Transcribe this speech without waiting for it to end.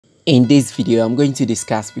In this video, I'm going to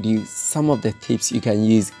discuss with you some of the tips you can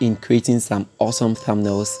use in creating some awesome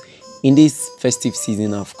thumbnails in this festive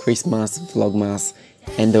season of Christmas, Vlogmas,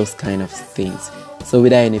 and those kind of things. So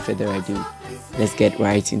without any further ado, let's get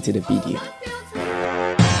right into the video.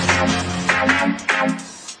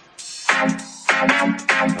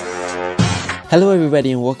 Hello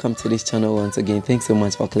everybody and welcome to this channel once again. Thanks so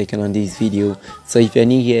much for clicking on this video. So if you're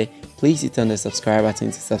new here, please hit on the subscribe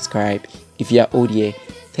button to subscribe. If you're old here,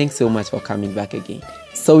 thanks so much for coming back again.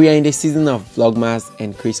 So we are in the season of Vlogmas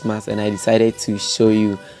and Christmas, and I decided to show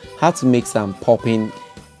you how to make some popping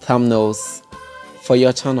thumbnails for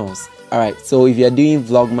your channels. Alright, so if you're doing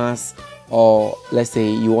Vlogmas, or let's say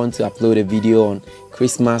you want to upload a video on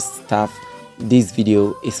Christmas stuff, this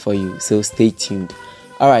video is for you, so stay tuned.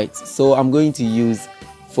 Alright, so I'm going to use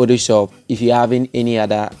Photoshop. If you haven't any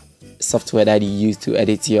other software that you use to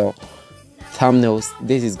edit your thumbnails,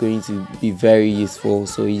 this is going to be very useful,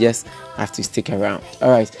 so you just have to stick around.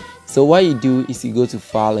 Alright, so what you do is you go to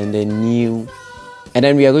file and then new, and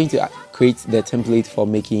then we are going to create the template for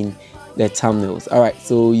making the thumbnails. Alright,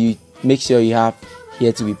 so you make sure you have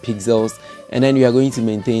here to be pixels, and then we are going to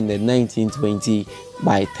maintain the 1920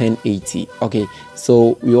 by 1080. Okay,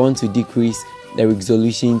 so we want to decrease the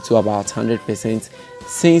resolution to about 100%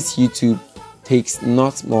 since YouTube takes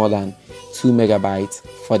not more than 2 megabytes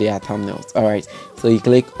for their thumbnails. Alright, so you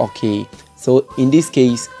click OK. So in this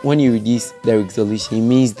case, when you reduce the resolution, it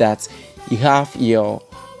means that you have your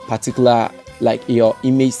particular, like your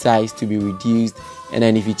image size to be reduced, and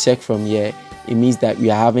then if you check from here, it means that we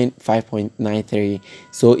are having 5.93.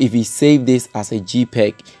 so if you save this as a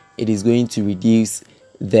JPEG, it is going to reduce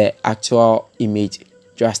the actual image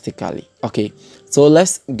drastically. Okay, so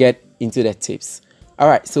let's get into the tips.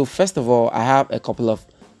 Alright, so first of all, I have a couple of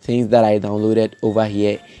things that I downloaded over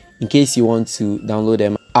here. In case you want to download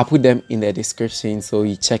them, I'll put them in the description so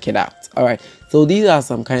you check it out. Alright, so these are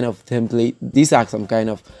some kind of template, these are some kind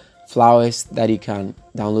of flowers that you can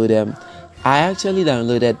download them. I actually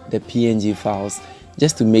downloaded the PNG files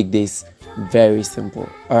just to make this very simple.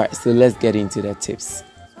 Alright, so let's get into the tips.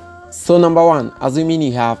 So number one, assuming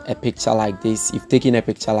you have a picture like this, you've taken a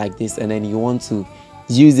picture like this and then you want to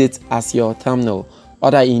use it as your thumbnail, all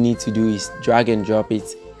that you need to do is drag and drop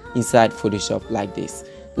it inside Photoshop like this.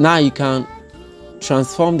 Now you can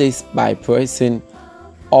transform this by pressing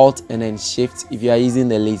Alt and then Shift. If you are using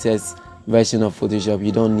the latest version of Photoshop,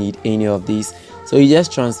 you don't need any of these, so you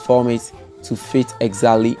just transform it to fit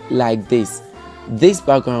exactly like this. This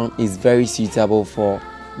background is very suitable for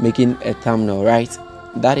making a thumbnail, right?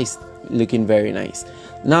 That is looking very nice.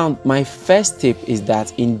 Now my first tip is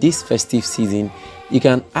that in this festive season, you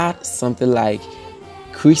can add something like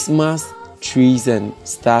Christmas trees and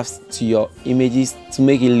stuffs to your images to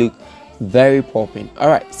make it look very popping.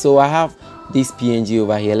 Alright, so I have this PNG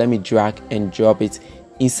over here. Let me drag and drop it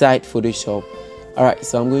inside Photoshop. Alright,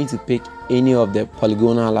 so I'm going to pick any of the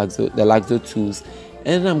polygonal lasso tools,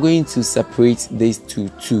 and I'm going to separate this to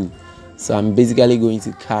 2. So I'm basically going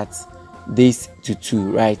to cut this to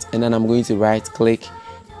 2, right? And then I'm going to right click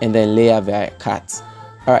and then layer via cut.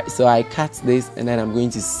 Alright, so I cut this and then I'm going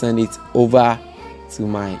to send it over to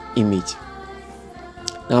my image.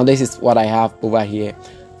 Now this is what I have over here.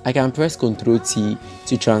 I can press Ctrl T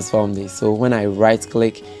to transform this. So when I right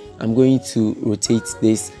click, I'm going to rotate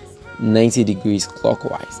this 90 degrees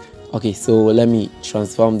clockwise. Okay, so let me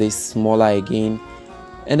transform this smaller again,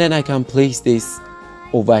 and then I can place this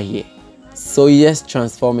over here. So you just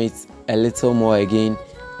transform it a little more again,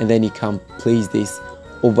 and then you can place this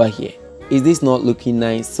over here. Is this not looking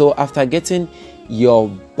nice? So after getting your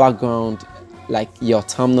background, like your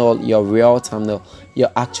thumbnail, your real thumbnail, your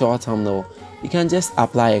actual thumbnail, you can just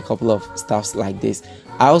apply a couple of stuffs like this.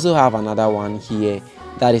 I also have another one here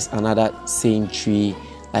that is another same tree.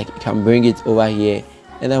 Like you can bring it over here,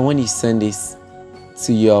 and then when you send this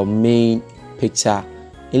to your main picture,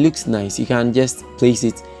 it looks nice. You can just place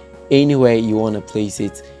it anywhere you want to place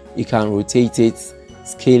it. You can rotate it,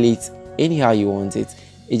 scale it anyhow you want it.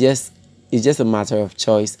 It's just a matter of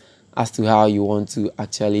choice as to how you want to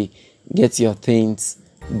actually get your things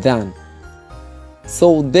done.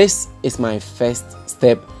 So this is my first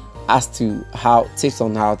step as to tips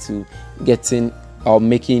on how to getting or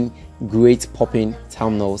making great popping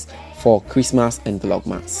thumbnails for Christmas and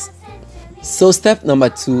Vlogmas. So step number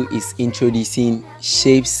 2 is introducing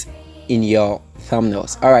shapes in your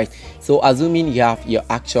thumbnails. Alright, so assuming you have your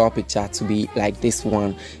actual picture to be like this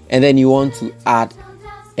one, and then you want to add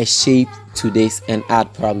a shape to this and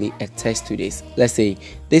add probably a text to this. Let's say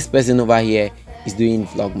this person over here is doing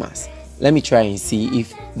Vlogmas. Let me try and see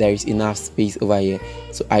if there is enough space over here.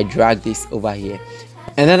 So I drag this over here.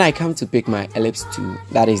 And then I come to pick my ellipse tool,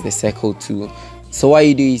 that is the circle tool. So what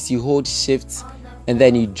you do is you hold shift and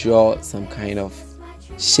then you draw some kind of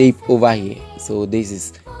shape over here. So this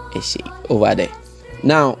is a shape over there.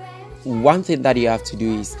 Now one thing that you have to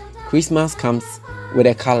do is Christmas comes with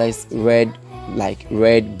the colors red, like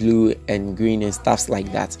red, blue and green and stuffs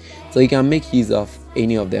like that. So you can make use of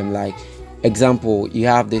any of them. Like example, you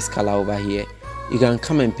have this color over here, you can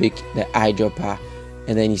come and pick the eyedropper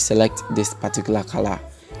and then you select this particular color,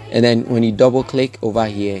 and then when you double click over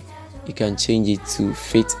here you can change it to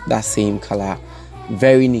fit that same color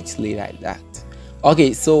very neatly like that.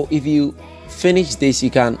 Okay, so if you finish this, you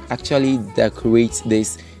can actually decorate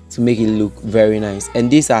this to make it look very nice. And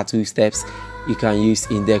these are 2 steps you can use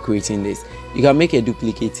in decorating this. You can make a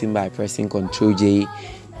duplicate by pressing Ctrl J,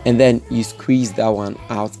 and then you squeeze that one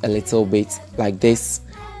out a little bit like this,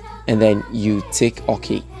 and then you tick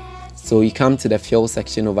OK. So you come to the fill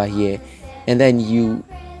section over here, and then you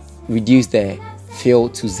reduce the fill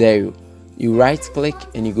to 0. You right click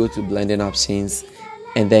and you go to blending options,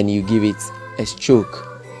 and then you give it a stroke.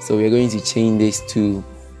 So we're going to change this to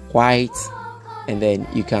white, and then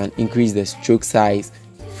you can increase the stroke size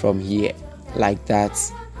from here like that.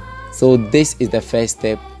 So this is the first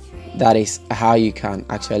step. That is how you can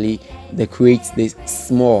actually decorate this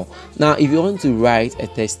small. Now if you want to write a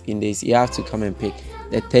text in this, you have to come and pick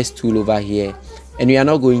the text tool over here, and we are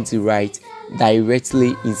not going to write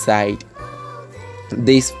directly inside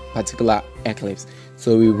this particular eclipse.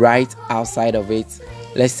 So we write outside of it.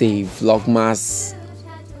 Let's say Vlogmas.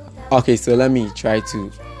 Okay, so let me try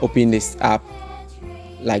to open this up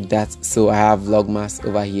like that. So I have Vlogmas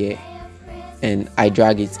over here and I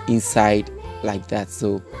drag it inside like that.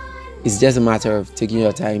 So it's just a matter of taking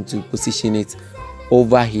your time to position it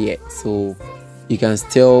over here, so you can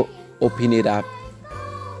still open it up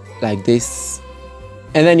like this,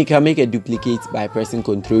 and then you can make a duplicate by pressing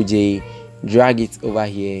Ctrl J, drag it over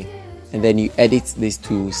here, and then you edit this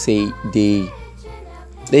to say day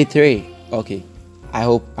 3. Okay, I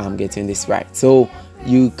hope I'm getting this right. So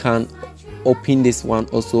you can open this one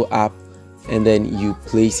also up, and then you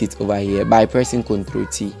place it over here by pressing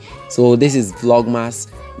Ctrl T. So this is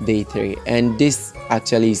Vlogmas day 3, and this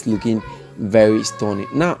actually is looking very stunning.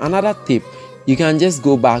 Now another tip, you can just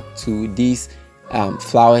go back to these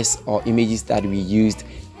flowers or images that we used,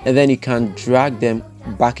 and then you can drag them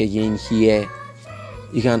back again here.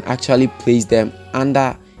 You can actually place them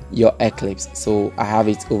under your eclipse. So I have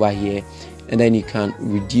it over here, and then you can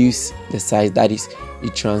reduce the size, that is you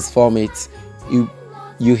transform it,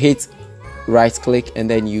 you hit right click and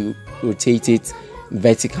then you rotate it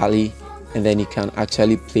vertically, and then you can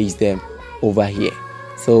actually place them over here.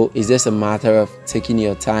 So it's just a matter of taking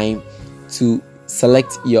your time to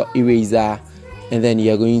select your eraser, and then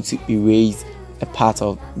you're going to erase a part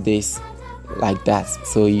of this like that.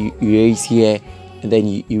 So you erase here and then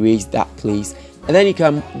you erase that place, and then you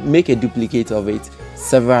can make a duplicate of it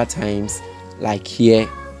several times like here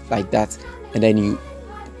like that, and then you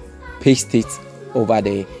paste it over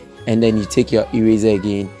there, and then you take your eraser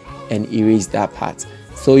again and erase that part.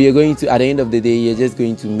 So you're going to, at the end of the day, you're just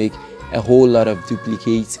going to make a whole lot of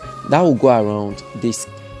duplicates that will go around this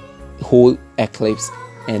whole eclipse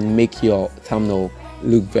and make your thumbnail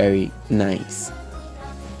look very nice.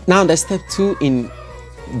 Now the step 2 in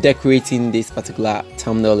decorating this particular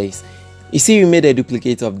thumbnail is, you see we made a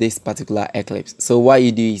duplicate of this particular eclipse. So what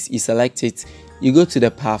you do is you select it, you go to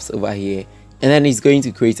the paths over here, and then it's going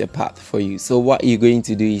to create a path for you. So what you're going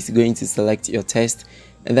to do is you're going to select your text,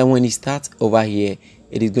 and then when you start over here,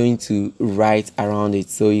 it is going to write around it.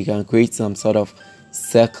 So you can create some sort of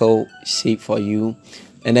circle shape for you,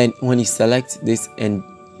 and then when you select this and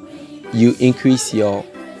you increase your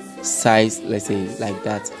size, let's say like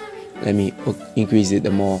that, let me increase it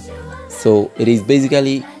the more. So it is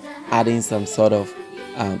basically adding some sort of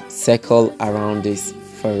circle around this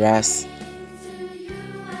for us.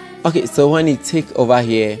 Okay, so when you tick over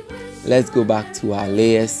here, let's go back to our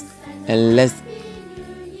layers and let's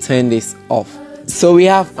turn this off. So we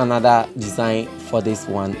have another design for this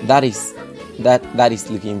one that is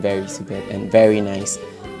looking very superb and very nice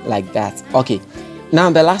like that. Okay, now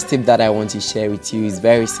the last tip that I want to share with you is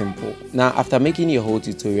very simple. Now after making your whole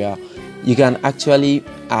tutorial, you can actually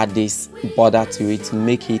add this border to it to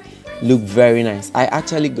make it look very nice. I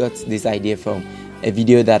actually got this idea from a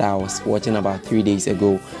video that I was watching about 3 days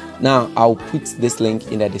ago. Now I'll put this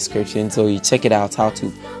link in the description, so you check it out how to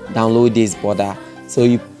download this border. So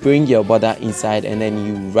you bring your border inside and then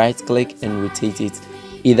you right click and rotate it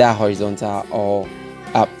either horizontal or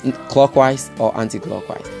clockwise or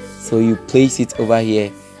anti-clockwise. So you place it over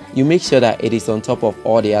here, you make sure that it is on top of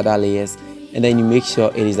all the other layers, and then you make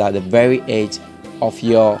sure it is at the very edge of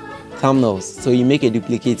your thumbnails. So you make a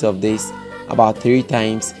duplicate of this about 3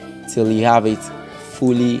 times till you have it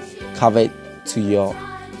fully covered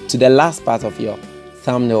to the last part of your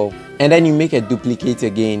thumbnail, and then you make a duplicate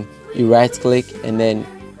again. You right click and then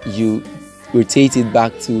you rotate it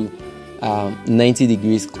back to 90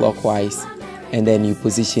 degrees clockwise, and then you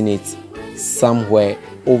position it somewhere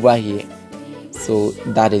over here. So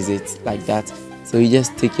that is it, like that. So you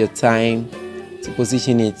just take your time to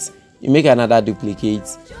position it. You make another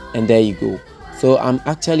duplicate and there you go. So I'm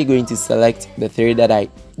actually going to select the 3 that I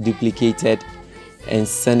duplicated and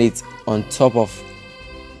send it on top of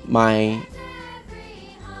my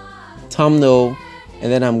thumbnail,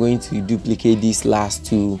 and then I'm going to duplicate these last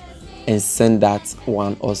 2 and send that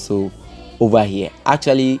one also over here.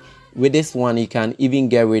 Actually, with this one you can even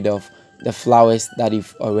get rid of the flowers that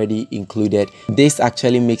you've already included. This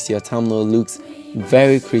actually makes your thumbnail looks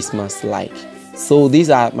very Christmas like. So these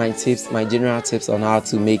are my tips, my general tips on how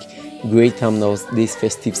to make great thumbnails this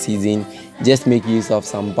festive season. Just make use of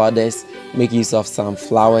some borders, make use of some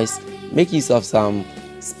flowers, make use of some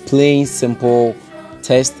plain simple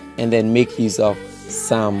text, and then make use of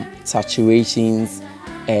some saturations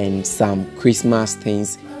and some Christmas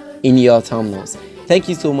things in your thumbnails. Thank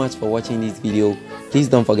you so much for watching this video. Please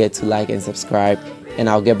don't forget to like and subscribe, and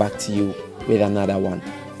I'll get back to you with another one.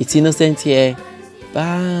 It's Innocent here.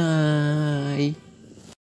 Bye.